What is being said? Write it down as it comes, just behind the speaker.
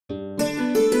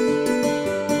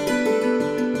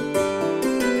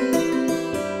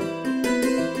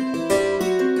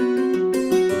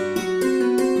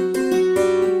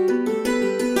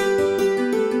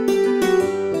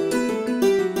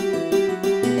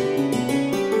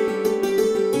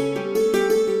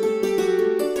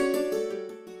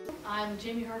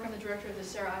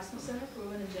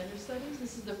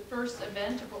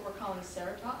event of what we're calling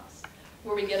Sarah Talks,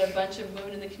 where we get a bunch of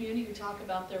women in the community who talk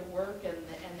about their work and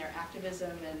their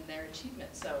activism and their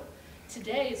achievements. So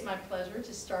today is my pleasure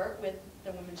to start with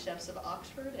the Women Chefs of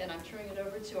Oxford, and I'm turning it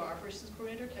over to our operations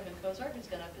coordinator, Kevin Cozart, who's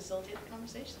going to facilitate the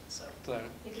conversation. So take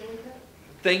it away, Kevin.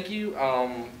 Thank you.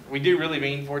 We do really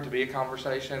mean for it to be a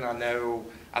conversation.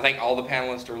 I think all the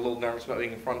panelists are a little nervous about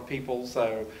being in front of people,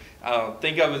 so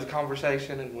think of it as a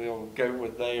conversation and we'll go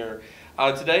with there.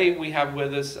 Today we have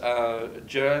with us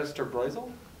Just or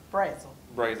Brazel?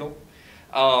 Brazel.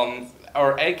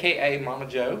 Or AKA Mama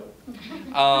Joe.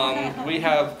 We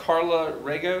have Carla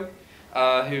Rego,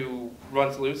 who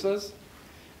runs Lusa's,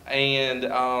 and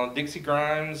Dixie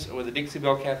Grimes with the Dixie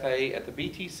Belle Cafe at the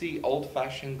BTC Old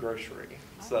Fashioned Grocery.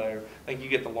 So I think you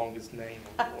get the longest name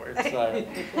on board.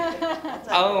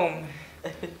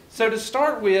 So to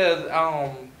start with,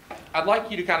 I'd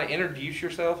like you to kind of introduce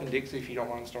yourself, and Dixie, if you don't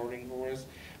mind starting for us,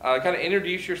 kind of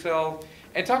introduce yourself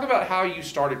and talk about how you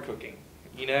started cooking.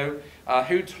 You know,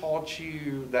 who taught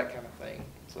you, that kind of thing.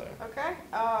 So. Okay.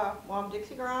 Well, I'm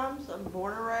Dixie Grimes. I'm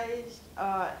born and raised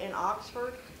in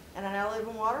Oxford, and I now live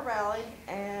in Water Valley.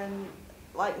 And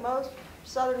like most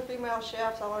Southern female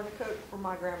chefs, I learned to cook from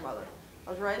my grandmother. I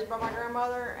was raised by my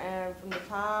grandmother, and from the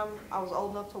time I was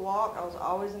old enough to walk, I was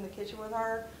always in the kitchen with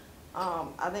her.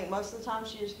 I think most of the time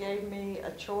she just gave me a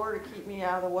chore to keep me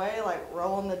out of the way, like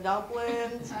rolling the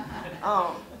dumplings.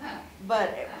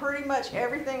 But pretty much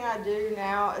everything I do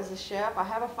now as a chef, I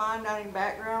have a fine dining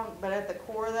background, but at the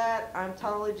core of that, I'm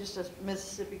totally just a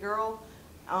Mississippi girl.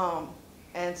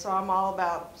 And so I'm all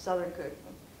about Southern cooking.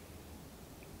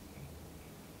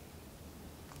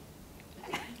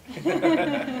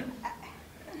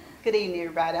 Good evening,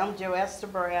 everybody. I'm Jo Esther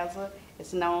Brazel.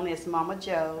 It's known as Mama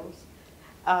Jo's.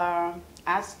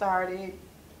 I started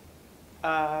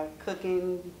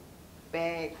cooking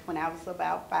back when I was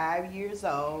about 5 years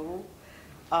old.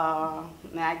 Now,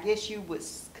 I guess you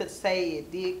could say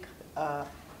it did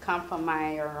come from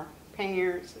my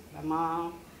parents, my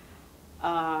mom.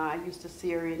 I used to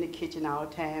see her in the kitchen all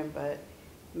the time, but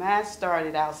mine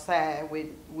started outside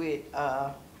with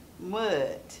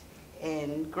mud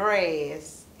and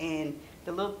grass and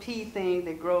the little pea thing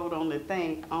that growed on the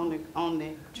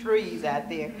trees out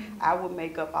there. I would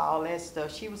make up all that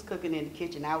stuff. She was cooking in the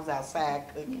kitchen. I was outside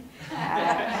cooking.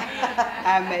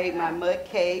 I made my mud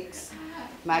cakes,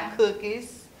 my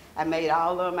cookies. I made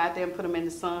all of them out there and put them in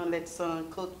the sun, let the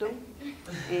sun cook them.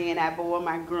 And I boiled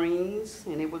my greens,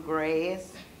 and it was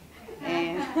grass.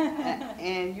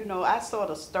 And you know, I sort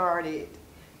of started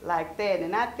like that.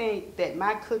 And I think that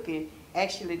my cooking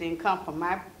actually didn't come from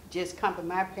my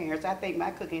parents. I think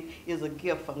my cooking is a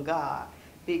gift from God,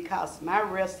 because my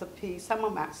recipe, some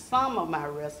of my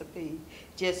recipes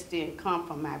just didn't come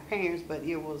from my parents, but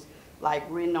it was like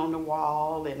written on the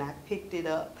wall, and I picked it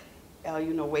up,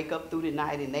 you know, wake up through the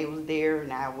night, and they was there,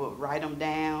 and I would write them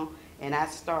down, and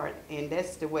and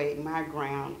that's the way my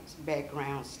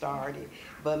background started.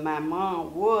 But my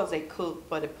mom was a cook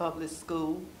for the public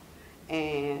school,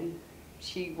 and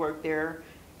she worked there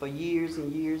for years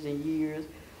and years and years.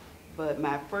 But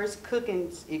my first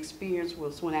cooking experience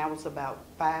was when I was about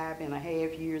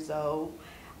 5.5 years old.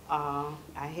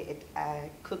 I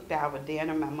cooked our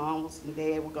dinner. My mom and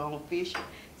dad were going fishing,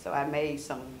 so I made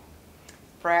some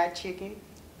fried chicken,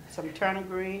 some turnip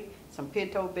green, some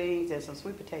pinto beans, and some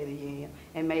sweet potato yam,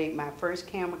 and made my first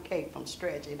camel cake from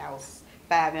scratch, and I was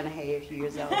 5.5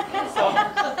 years old. So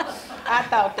I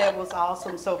thought that was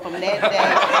awesome. So from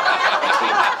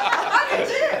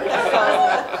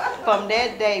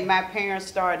that day, my parents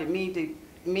started me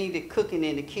to cooking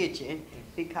in the kitchen,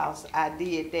 because I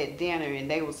did that dinner and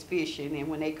they was fishing, and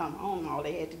when they come home, all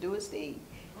they had to do is eat.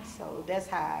 So that's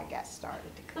how I got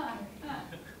started to cook.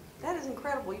 That is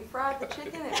incredible. You fried the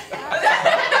chicken and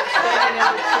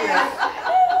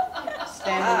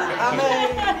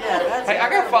Hey, I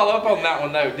got to follow up on that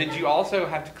one though. Did you also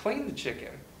have to clean the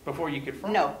chicken before you could fry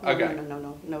it? No. Okay.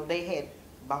 No. They had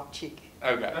bought chicken.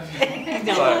 Okay.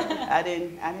 No, So, I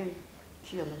didn't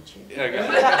kill no chicken. okay.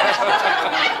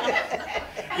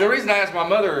 The reason I asked, my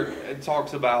mother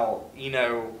talks about, you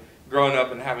know, growing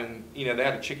up and having, you know, they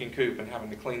had a chicken coop and having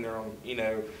to clean their own, you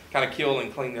know, kind of kill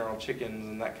and clean their own chickens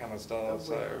and that kind of stuff.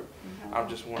 So I'm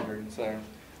just wondering. So.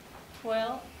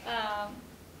 Well,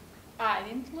 I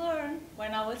didn't learn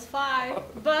when I was 5,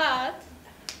 but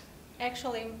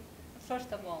actually,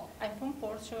 first of all, I'm from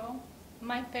Portugal.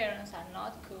 My parents are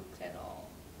not cooks at all.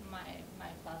 My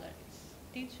father is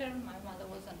a teacher, my mother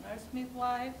was a nurse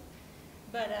midwife,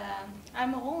 but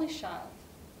I'm an only child.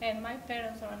 And my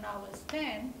parents, when I was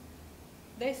 10,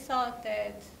 they thought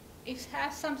that if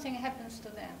something happens to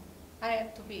them, I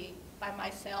have to be by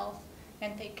myself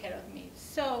and take care of me.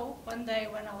 So one day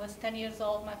when I was 10 years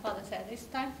old, my father said, it's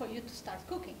time for you to start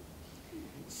cooking.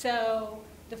 So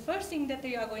the first thing that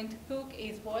you are going to cook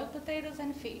is boiled potatoes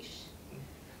and fish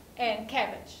and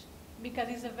cabbage, because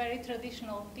it's a very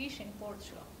traditional dish in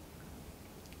Portugal.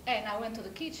 And I went to the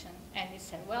kitchen and he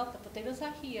said, well, the potatoes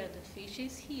are here, the fish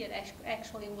is here.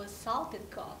 Actually, it was salted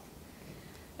cod.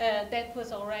 That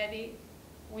was already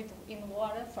in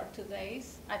water for 2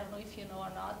 days. I don't know if you know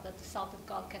or not, but the salted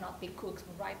cod cannot be cooked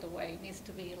right away. It needs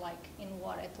to be like in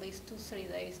water at least 2-3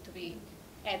 days to be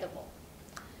edible.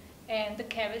 And the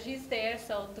cabbage is there,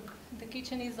 so the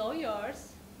kitchen is all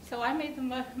yours. So I made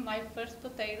my first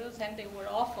potatoes and they were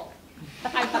awful.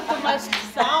 I put too much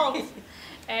salt.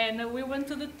 And we went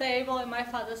to the table and my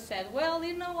father said, well,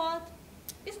 you know what?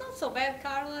 It's not so bad,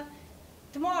 Carla.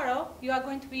 Tomorrow you are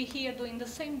going to be here doing the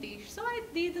same dish. So I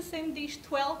did the same dish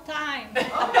 12 times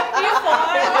before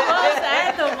it was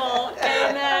edible.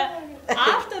 And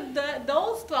after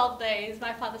those 12 days,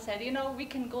 my father said, you know, we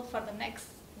can go for the next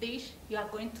dish. You are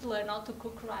going to learn how to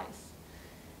cook rice.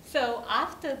 So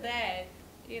after that,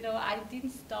 you know, I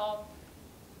didn't stop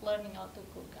learning how to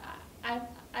cook.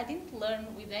 I didn't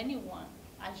learn with anyone.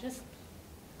 I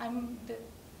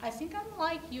think I'm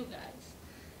like you guys.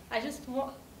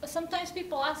 Sometimes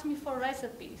people ask me for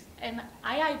recipes, and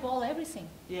I eyeball everything.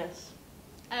 Yes.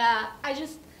 I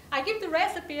give the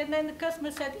recipe, and then the customer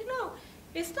said, you know,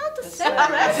 it's not the same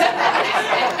recipe.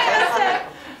 And I said,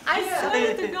 I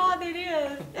swear to God it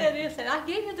is. And he said, I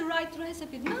gave you the right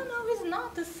recipe. No, it's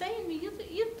not the same. You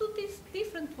do this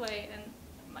different way. And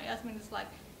my husband is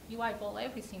like, you eyeball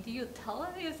everything. Do you tell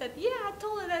her? He said, yeah, I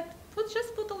told her that.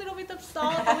 Just put a little bit of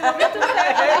salt, a little bit of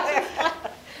pepper.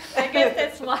 I guess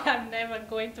that's why I'm never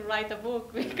going to write a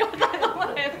book, because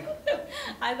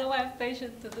I don't have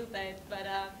patience to do that. But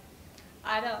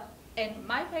I don't. And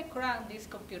my background is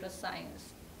computer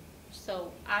science,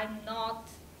 so I'm not.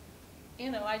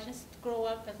 You know, I just grew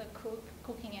up as a cook,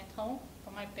 cooking at home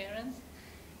for my parents,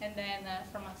 and then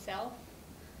for myself.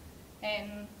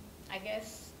 And I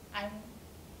guess I'm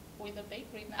with a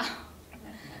bakery now.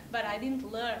 But I didn't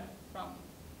learn from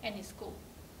any school.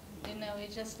 You know,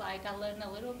 it's just like I learn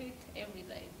a little bit every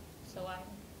day. So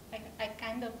I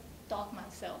kind of taught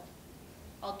myself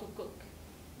how to cook.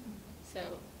 So.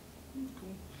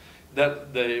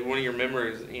 One of your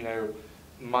memories, you know,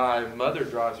 my mother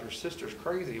drives her sisters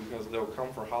crazy because they'll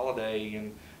come for holiday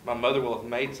and my mother will have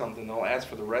made something, they'll ask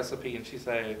for the recipe and she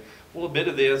say, well, a bit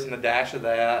of this and a dash of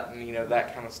that and, you know,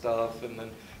 that kind of stuff. And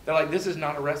then they're like, this is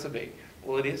not a recipe.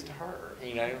 Well, it is to her,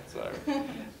 you know, so.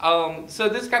 So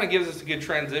this kind of gives us a good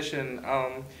transition.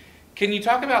 Can you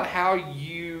talk about how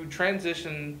you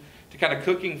transition to kind of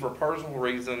cooking for personal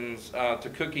reasons to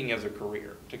cooking as a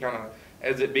career, to kind of,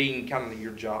 as it being kind of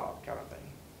your job kind of thing?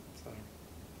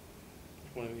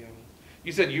 So,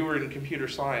 you said you were in computer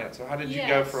science, so how did you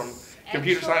go from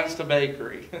computer science to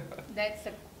bakery? That's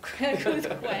a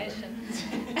good question.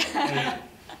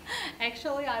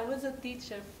 Actually, I was a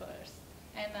teacher first.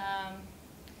 And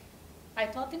I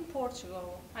taught in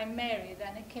Portugal. I married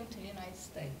and I came to the United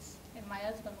States. And my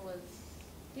husband was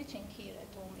teaching here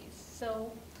at Umis.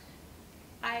 So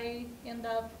I ended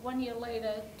up 1 year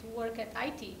later to work at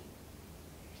IT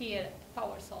here at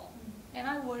PowerSol. And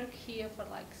I worked here for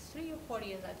like 3 or 4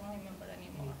 years. I don't remember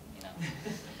anymore, you know.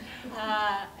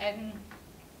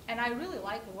 And I really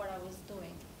liked what I was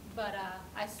doing. But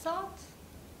I thought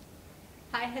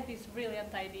I had this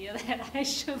brilliant idea that I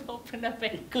should open a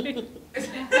bakery. Because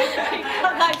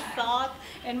I thought,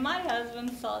 and my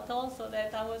husband thought also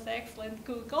that I was an excellent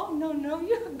cook. Oh, no,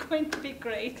 you're going to be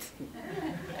great.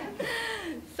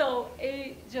 So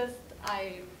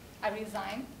I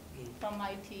resigned from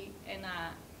IT, and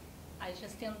I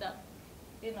just ended up,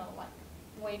 you know, like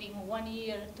waiting 1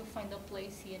 year to find a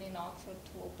place here in Oxford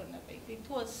to open a bakery. It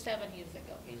was 7 years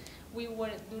ago. We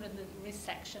were during the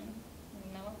recession,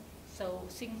 you know. So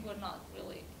things were not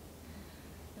really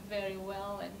very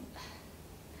well, and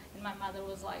my mother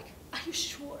was like, are you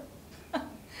sure?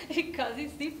 Because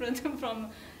it's different from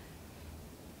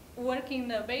working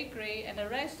in a bakery and a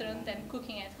restaurant and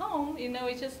cooking at home. You know,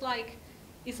 it's just like,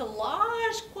 it's a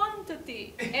large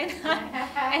quantity. And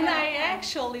I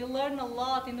actually learned a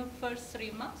lot in the first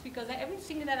 3 months, because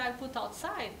everything that I put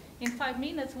outside in 5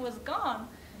 minutes was gone.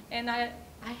 And I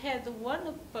had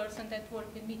one person that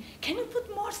worked with me, can you put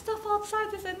more stuff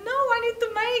outside? I said, no, I need to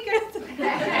make it.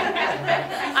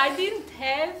 I didn't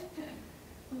have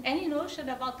any notion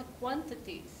about the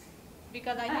quantities,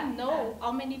 because I didn't know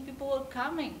how many people were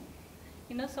coming.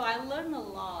 You know, so I learned a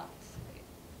lot.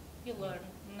 You learn,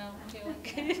 no,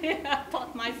 I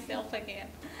taught myself again.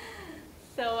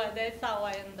 So that's how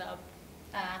I ended up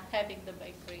having the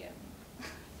bakery.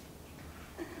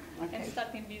 Okay. and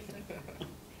starting business?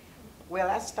 Well,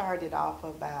 I started off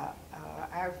about,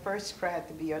 I first tried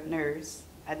to be a nurse.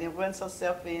 I didn't want so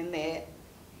self in that.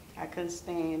 I couldn't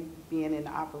stand being in the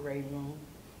operating room.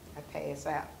 I passed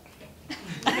out.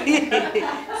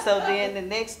 So then the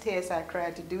next test I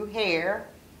tried to do hair.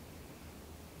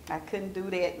 I couldn't do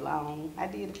that long. I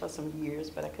did it for some years,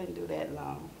 but I couldn't do that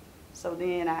long. So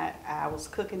then I was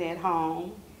cooking at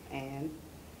home, and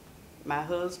my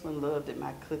husband loved it,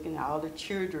 my cooking. All the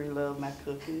children loved my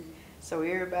cooking. So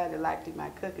everybody liked it, my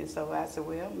cooking. So I said,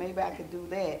 well, maybe I could do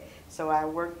that. So I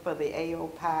worked for the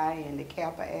AOPI and the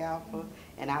Kappa Alpha,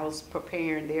 and I was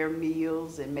preparing their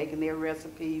meals and making their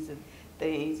recipes and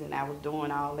things, and I was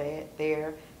doing all that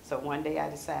there. So one day I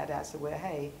decided, I said, well,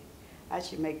 hey, I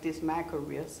should make this my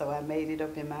career. So I made it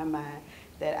up in my mind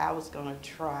that I was going to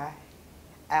try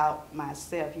out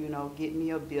myself, you know, get me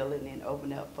a building and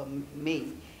open up for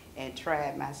me and try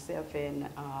it myself. And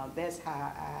that's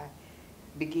how I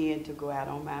began to go out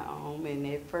on my own. And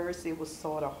at first it was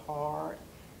sort of hard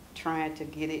trying to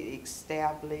get it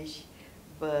established,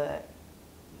 but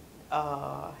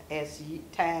as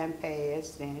time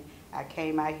passed and I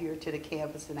came out here to the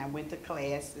campus and I went to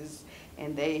classes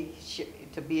and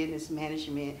to business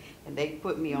management, and they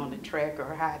put me on the track of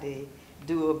how to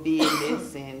do a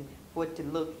business and what to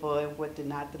look for and what to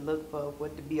not to look for,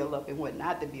 what to build up and what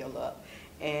not to build up.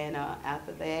 And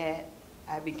after that,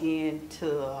 I began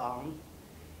to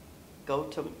go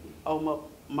to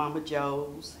Mama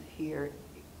Joe's here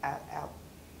out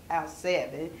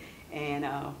 7, and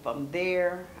from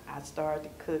there I started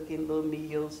cooking little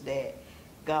meals that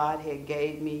God had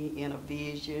gave me in a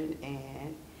vision.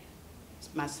 And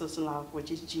my sister-in-law, which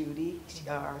is Judy,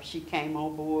 she came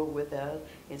on board with us,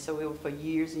 and so it was for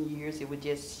years and years. It was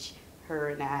just her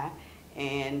and I,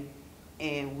 and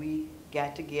we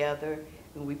got together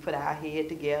and we put our head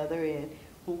together, and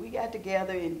when we got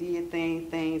together and did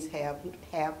things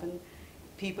happened.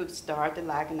 People started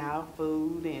liking our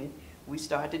food, and we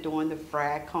started doing the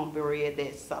fried cornbread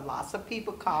that lots of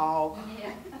people call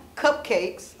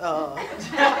cupcakes. Cupcakes.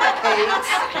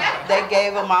 They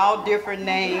gave them all different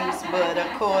names, but of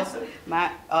course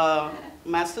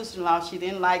my sister-in-law, she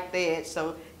didn't like that.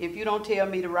 So if you don't tell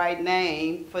me the right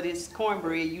name for this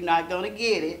cornbread, you're not gonna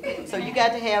get it. So you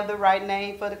got to have the right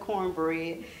name for the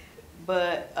cornbread.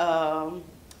 But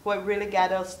what really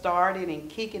got us started and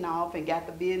kicking off and got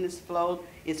the business flow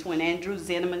is when Andrew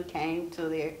Zinneman came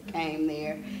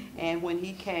there, and when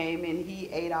he came and he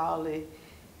ate all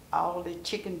the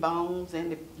chicken bones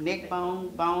and the neck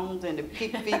bones and the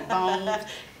pig feet bones,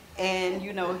 and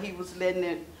you know he was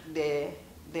letting the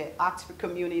Oxford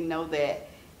community know that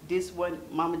this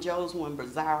wasn't Mama Joe's wasn't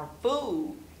bizarre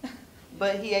food.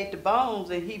 But he ate the bones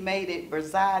and he made it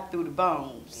reside through the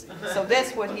bones. So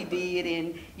that's what he did.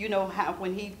 And you know how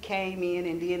when he came in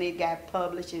and then it got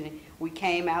published and we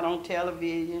came out on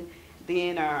television,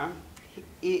 then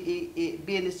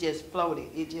business just floated.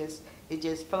 It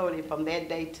just floated from that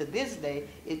day to this day.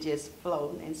 It just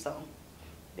floated, and so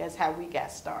that's how we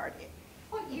got started.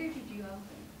 What year did you open?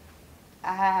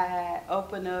 I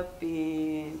opened up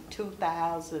in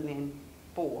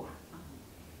 2004.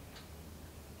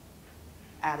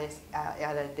 Out of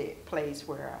the place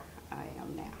where I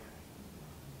am now.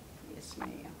 Yes,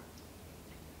 ma'am.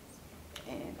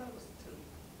 And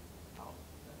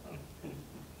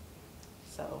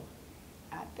so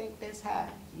I think that's how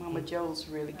Mama Joe's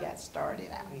really got started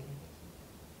out.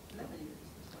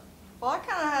 Well, I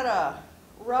kind of had a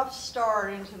rough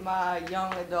start into my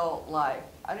young adult life.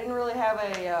 I didn't really have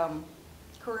a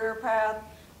career path.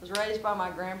 I was raised by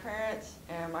my grandparents,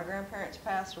 and my grandparents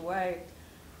passed away.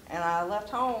 And I left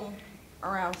home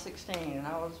around 16, and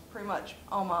I was pretty much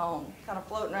on my own, kind of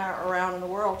floating around in the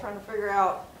world trying to figure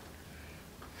out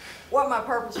what my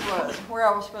purpose was, where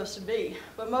I was supposed to be.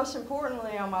 But most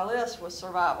importantly on my list was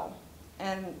survival.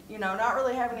 And, you know, not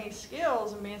really having any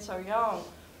skills and being so young,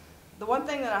 the one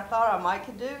thing that I thought I might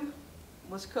could do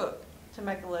was cook to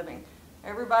make a living.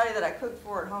 Everybody that I cooked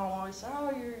for at home always said,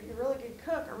 oh, you're a really good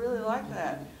cook, I really like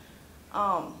that.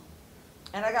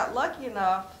 And I got lucky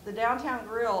enough, the Downtown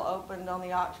Grill opened on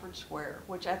the Oxford Square,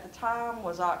 which at the time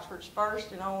was Oxford's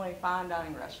first and only fine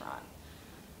dining restaurant.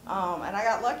 And I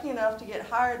got lucky enough to get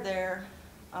hired there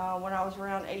when I was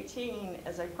around 18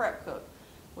 as a prep cook,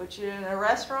 which in a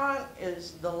restaurant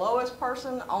is the lowest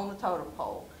person on the totem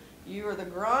pole. You are the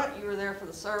grunt, you were there for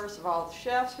the service of all the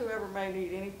chefs, whoever may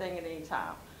need anything at any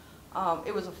time.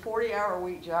 It was a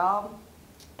 40-hour-a-week job,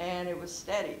 and it was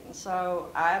steady, and so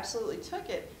I absolutely took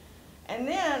it. And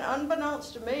then,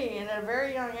 unbeknownst to me, and at a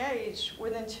very young age,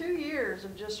 within 2 years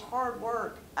of just hard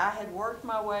work, I had worked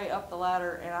my way up the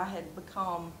ladder and I had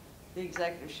become the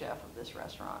executive chef of this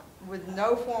restaurant with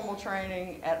no formal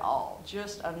training at all,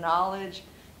 just a knowledge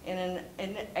and an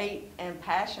innate and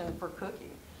passion for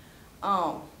cooking.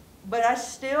 But I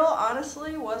still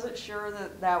honestly wasn't sure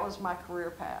that that was my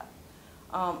career path.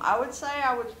 I would say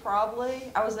I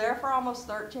was there for almost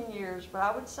 13 years, but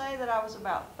I would say that I was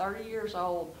about 30 years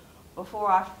old before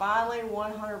I finally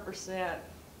 100%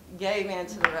 gave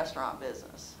into the restaurant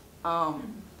business.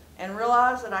 And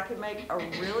realized that I could make a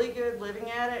really good living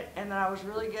at it, and that I was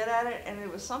really good at it, and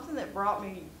it was something that brought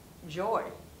me joy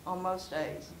on most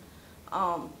days.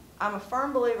 I'm a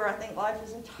firm believer, I think life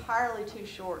is entirely too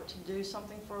short to do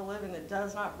something for a living that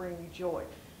does not bring you joy.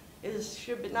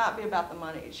 Should not be about the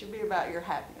money, it should be about your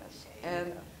happiness.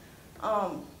 And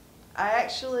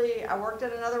I worked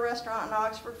at another restaurant in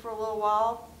Oxford for a little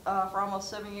while, for almost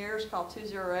 7 years, called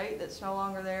 208, that's no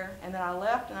longer there. And then I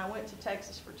left and I went to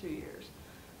Texas for 2 years.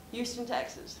 Houston,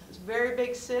 Texas. It's a very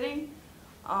big city,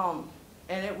 and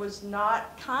it was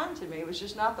not kind to me. It was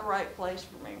just not the right place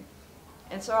for me.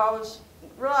 And so I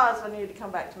realized I needed to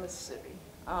come back to Mississippi.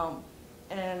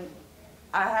 And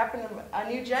I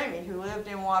knew Jamie, who lived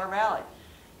in Water Valley.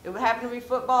 It happened to be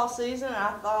football season, and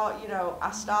I thought,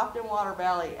 I stopped in Water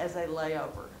Valley as a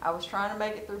layover. I was trying to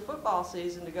make it through football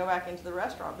season to go back into the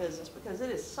restaurant business because it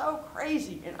is so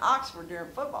crazy in Oxford during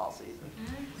football season.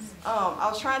 I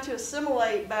was trying to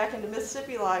assimilate back into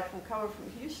Mississippi life from coming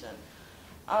from Houston.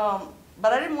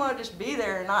 But I didn't want to just be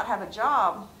there and not have a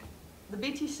job. The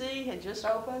BTC had just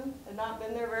opened, had not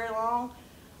been there very long.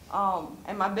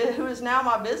 And who is now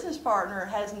my business partner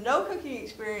has no cooking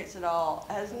experience at all,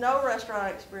 has no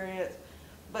restaurant experience,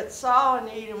 but saw a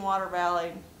need in Water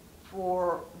Valley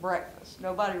for breakfast.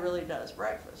 Nobody really does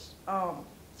breakfast.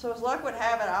 So as luck would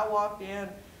have it, I walked in.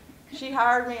 She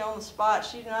hired me on the spot.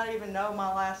 She did not even know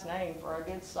my last name for a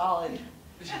good solid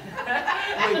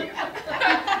week.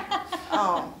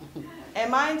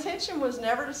 And my intention was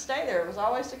never to stay there. It was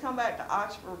always to come back to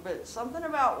Oxford, but something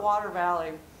about Water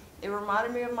Valley, it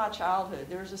reminded me of my childhood.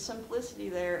 There was a simplicity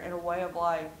there and a way of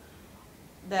life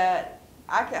that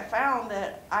I found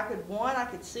that I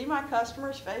could see my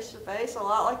customers face to face, a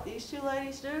lot like these two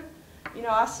ladies do.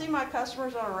 I see my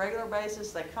customers on a regular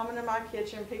basis. They come into my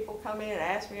kitchen. People come in and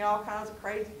ask me all kinds of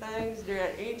crazy things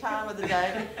at any time of the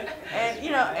day, and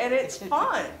and it's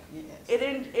fun. Yes.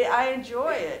 I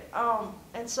enjoy it.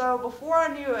 And so before I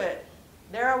knew it,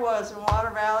 there I was in Water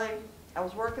Valley. I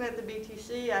was working at the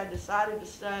BTC. I decided to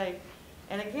stay,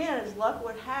 and again, as luck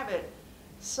would have it,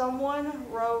 someone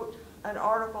wrote an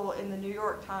article in the New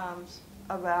York Times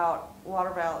about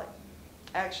Water Valley.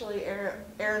 Actually,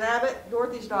 Erin Abbott,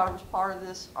 Dorothy's daughter, was part of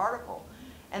this article.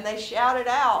 And they shouted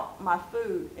out my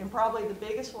food in probably the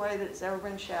biggest way that it's ever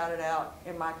been shouted out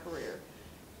in my career.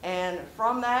 And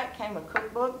from that came a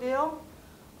cookbook deal.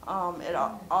 It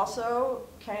also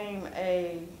came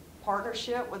a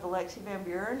partnership with Alexi Van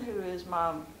Buren, who is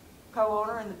my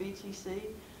co-owner in the BTC.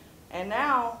 And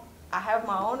now I have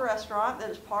my own restaurant that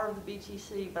is part of the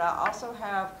BTC, but I also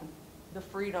have the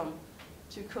freedom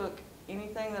to cook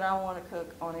anything that I want to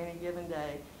cook on any given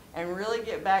day and really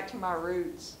get back to my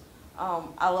roots.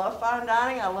 I love fine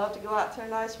dining. I love to go out to a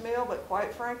nice meal, but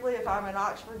quite frankly, if I'm in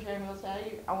Oxford, Jamie will tell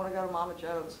you, I want to go to Mama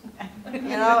Joe's.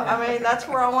 That's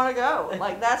where I want to go.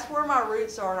 Like, that's where my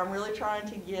roots are, and I'm really trying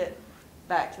to get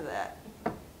back to that.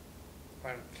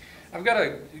 Right. I've got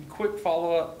a quick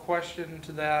follow-up question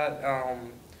to that.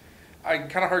 I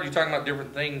kind of heard you talking about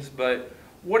different things, but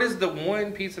what is the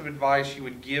one piece of advice you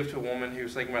would give to a woman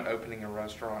who's thinking about opening a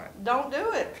restaurant? Don't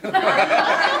do it. Are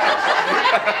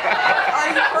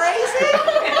you crazy?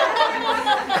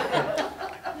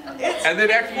 And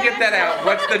then after you get that out,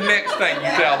 what's the next thing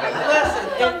you tell them? Listen,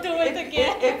 don't do it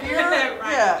again. If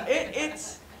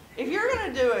you're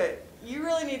going to do it, you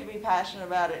really need to be passionate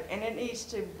about it, and it needs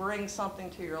to bring something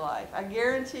to your life. I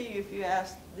guarantee you, if you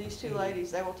ask these two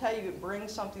ladies, they will tell you it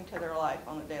brings something to their life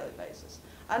on a daily basis.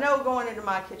 I know going into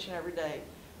my kitchen every day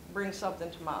brings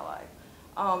something to my life.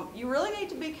 You really need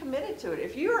to be committed to it.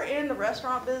 If you are in the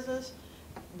restaurant business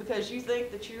because you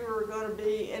think that you are going to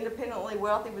be independently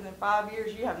wealthy within 5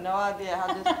 years, you have no idea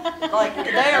how this, like,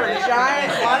 they are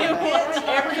giant money pits.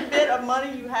 Every bit of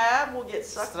money you have will get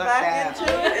sucked back into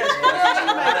it as quick as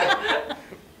you make it.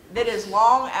 That is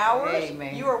long hours.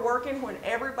 Amen. You are working when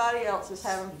everybody else is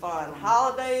having fun.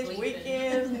 Holidays,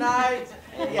 weekends, nights.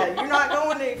 Yeah, you're not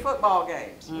going to any football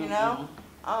games, you know?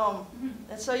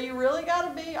 And so you really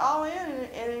got to be all in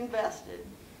and invested.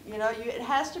 It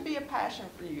has to be a passion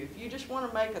for you. If you just want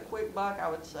to make a quick buck, I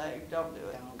would say don't do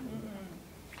it.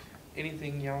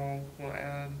 Anything y'all want to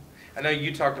add? I know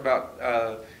you talked about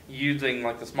using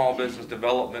like the Small Business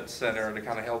Development Center to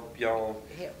kind of help y'all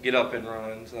get up and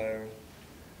running. So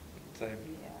So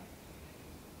Yeah.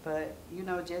 But, you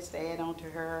know, just to add on to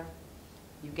her,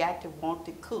 you got to want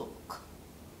to cook.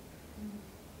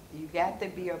 You got to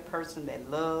be a person that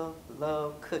love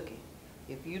cooking.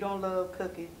 If you don't love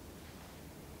cooking,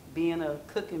 being a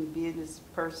cooking business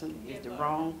person is the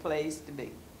wrong place to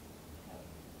be.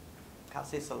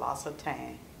 Because it's a loss of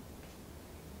time.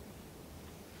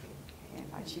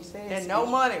 And like she said, And no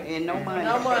money. And no money.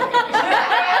 No money.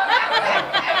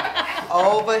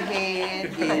 Overhead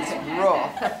is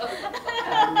rough.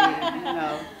 I mean, you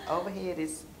know, overhead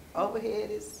is rough.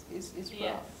 Yes.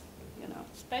 You know.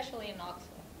 Especially in Oxford.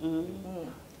 Mm-hmm.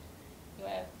 You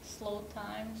have slow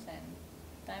times and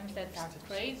times that's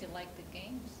crazy, like the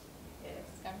games. Yes.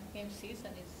 Game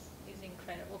season is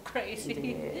incredible, crazy.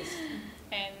 Yes.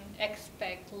 And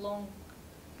expect long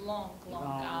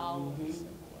hours Mhm.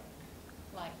 of work.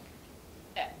 Like,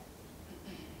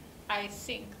 I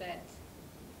think that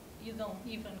you don't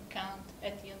even count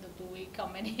at the end of the week how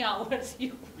many hours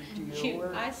you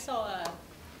work. I saw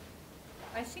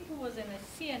I think it was in a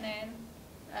CNN,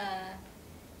 a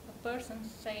person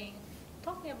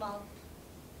talking about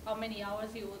how many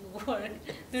hours he would work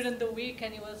during the week,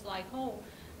 and he was like, oh,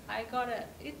 I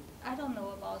don't know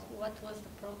about what was the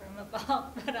program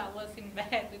about, but I was in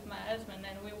bed with my husband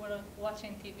and we were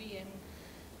watching TV,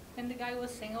 and the guy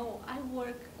was saying, oh, I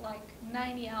work like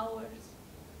 90 hours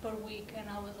per week, and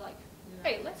I was like,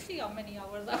 hey, let's see how many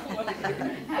hours I work.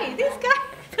 Hey, this guy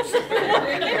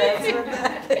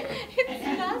it's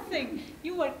nothing.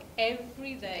 You work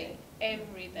every day.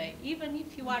 Even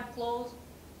if you are closed,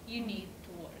 you need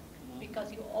to work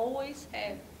because you always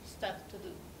have stuff to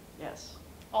do. Yes.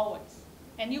 Always.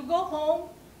 And you go home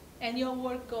and your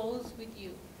work goes with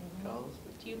you.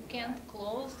 You can't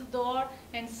close the door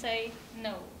and say,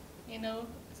 no, you know,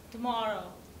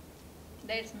 tomorrow.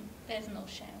 There's no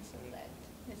chance of that.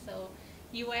 So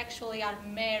you actually are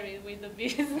married with the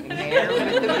business. Married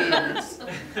with the business.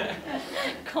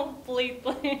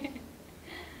 Completely.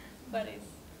 But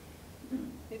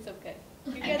it's okay.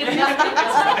 You get used to it.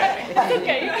 It's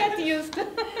okay, you get used to it.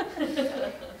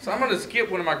 So I'm going to skip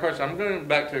one of my questions. I'm going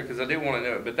back to it because I do want to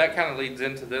know it, but that kind of leads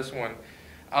into this one.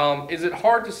 Is it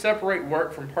hard to separate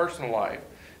work from personal life?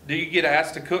 Do you get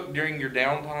asked to cook during your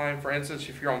downtime? For instance,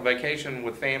 if you're on vacation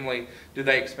with family, do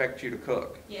they expect you to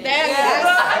cook? Yes.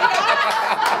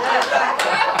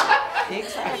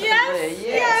 Exactly.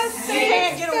 Yes. You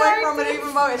can't get away from it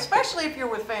even more, especially if you're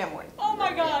with family. Oh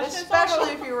my gosh.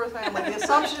 Especially if you're with family. The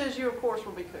assumption is you, of course,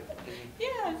 will be cooking.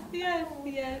 Yes. Yes,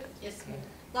 ma'am.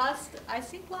 I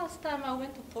think last time I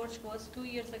went to Portugal was 2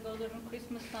 years ago during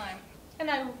Christmas time, and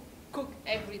I cooked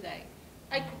every day.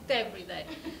 I cooked every day.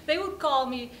 They would call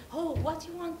me, oh, what do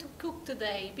you want to cook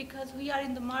today? Because we are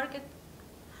in the market.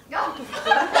 What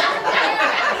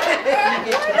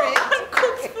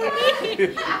cooks for me?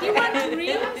 Do you want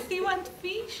ribs? Do you want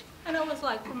fish? And I was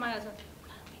like, for my husband,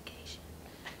 we're on vacation.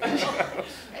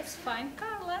 It's fine,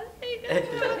 Carla.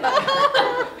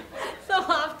 So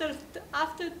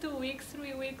after 2 weeks,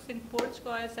 3 weeks in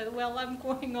Portugal, I said, well, I'm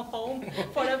going home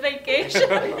for a vacation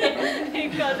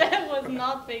because that was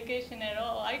not vacation at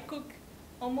all. I cook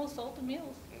almost all the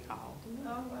meals. Oh,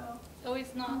 wow. So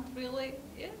it's not really,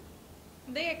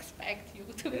 they expect you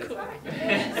to cook.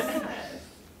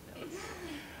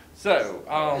 So,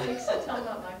 Tell them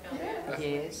about my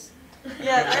family. Yes.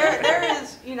 Yeah, there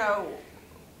is, you know,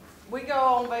 we go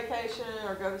on vacation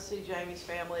or go to see Jamie's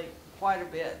family quite a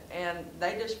bit, and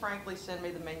they just frankly send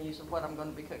me the menus of what I'm going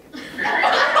to be cooking. Like,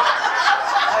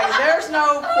 there's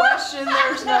no question,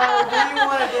 there's no, do you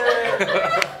want to do it?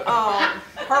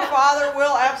 Her father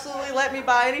will absolutely let me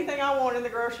buy anything I want in the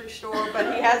grocery store,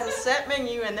 but he has a set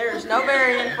menu, and there is no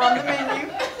varying from the menu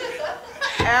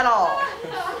at all.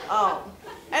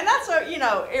 And that's, you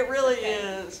know, it really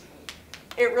is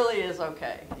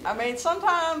okay. I mean,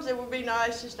 sometimes it would be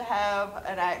nice just to have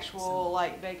an actual,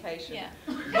 like, vacation. Yeah.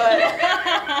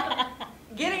 But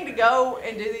getting to go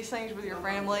and do these things with your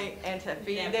family and to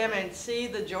feed them and see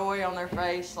the joy on their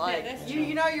face, like, that's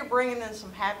you know you're bringing them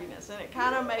some happiness, and it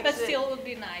kind of makes But it... still, it would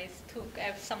be nice to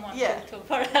have someone Yeah. cook too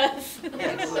for us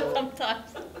Yes.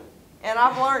 sometimes. And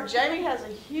I've learned, Jamie has a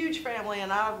huge family,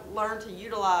 and I've learned to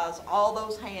utilize all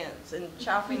those hands and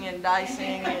chopping and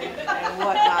dicing and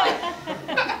whatnot.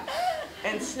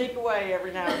 And sneak away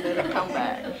every now and then and come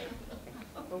back.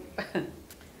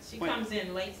 She comes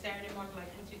in late Saturday morning, like,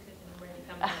 what you cooking? I'm ready to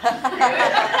come home.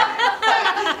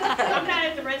 I'm not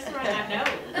at the restaurant, I know.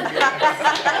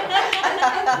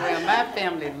 Well, my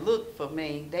family look for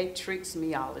me. They tricks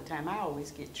me all the time. I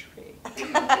always get tricked.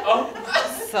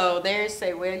 So they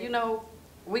say, well, you know,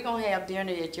 we're going to have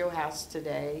dinner at your house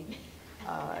today.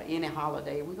 any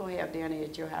holiday. We're going to have dinner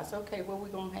at your house. Okay, what we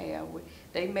going to have?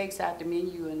 They makes out the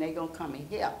menu and they going to come and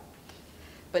help.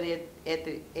 But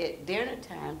at dinner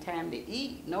time to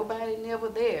eat, nobody never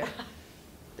there.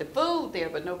 The food there,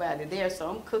 but nobody there. So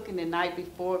I'm cooking the night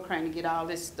before, trying to get all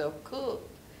this stuff cooked,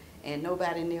 and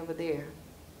nobody never there.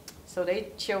 So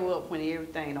they show up when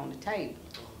everything on the table.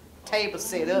 Table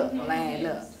set up, lined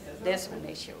up. That's when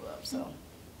they show up. So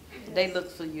they look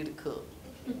for you to cook.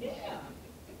 Yeah.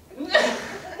 We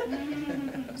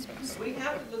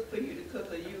have to look for you to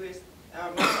cook, or you is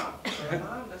our mom. So our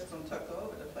mom that's gonna tuck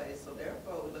over the place. So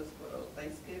therefore, we look for those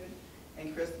Thanksgiving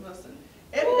and Christmas and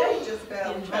every day. Just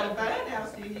about we try to find out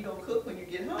see if you gonna cook when you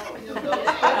get home. You know,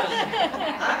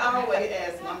 I always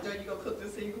ask Mom, "Joe, you gonna cook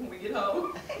this evening when we get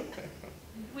home?"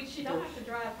 She don't have to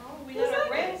drive home. We let her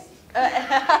rest.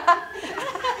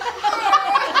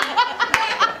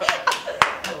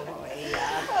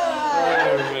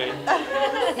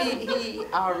 He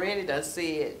already done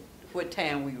said what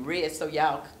time we rest, so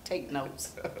y'all take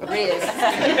notes. Rest.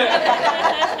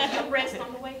 You'll rest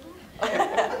on the way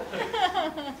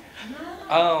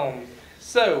home.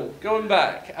 So going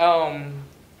back,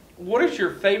 what is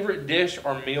your favorite dish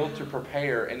or meal to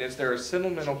prepare, and is there a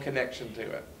sentimental connection to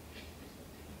it?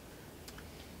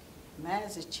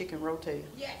 Mine's is chicken rotel.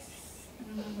 Yes.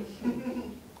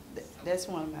 That's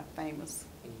one of my famous.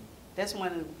 That's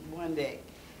one that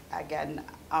I got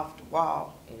off the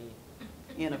wall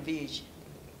in a vision.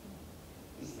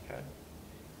 Okay.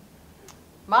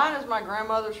 Mine is my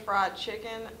grandmother's fried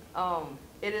chicken.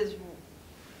 It is,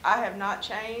 I have not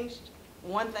changed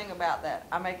one thing about that.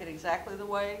 I make it exactly the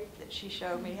way that she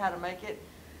showed me how to make it.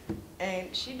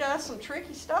 And she does some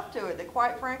tricky stuff to it that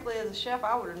quite frankly as a chef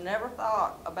I would have never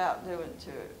thought about doing to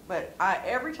it. But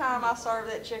every time I serve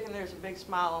that chicken there's a big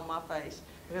smile on my face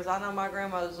because I know my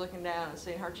grandmother's looking down and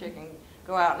seeing her chicken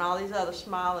go out and all these other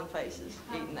smiling faces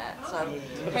eating that. So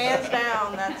hands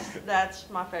down that's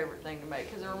my favorite thing to make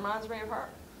because it reminds me of her.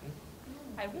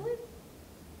 I really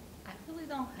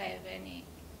don't have any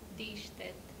dish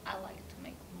that I like to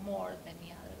make more than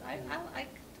the other. I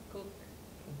like to cook.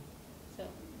 So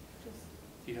just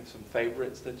Do you have some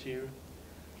favorites that you,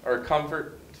 or a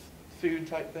comfort food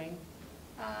type thing?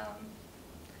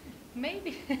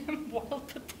 maybe boiled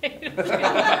potatoes.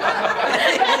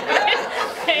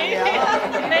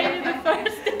 Maybe the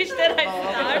first dish that I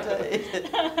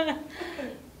start.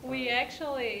 We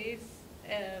actually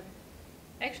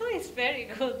it's very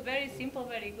good, very simple,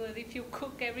 very good. If you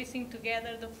cook everything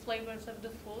together, the flavors of the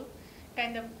food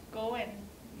kind of go and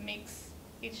mix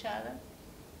each other.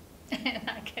 And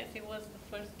I guess it was the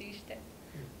first dish that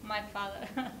my father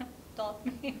taught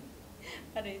me.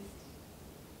 But it's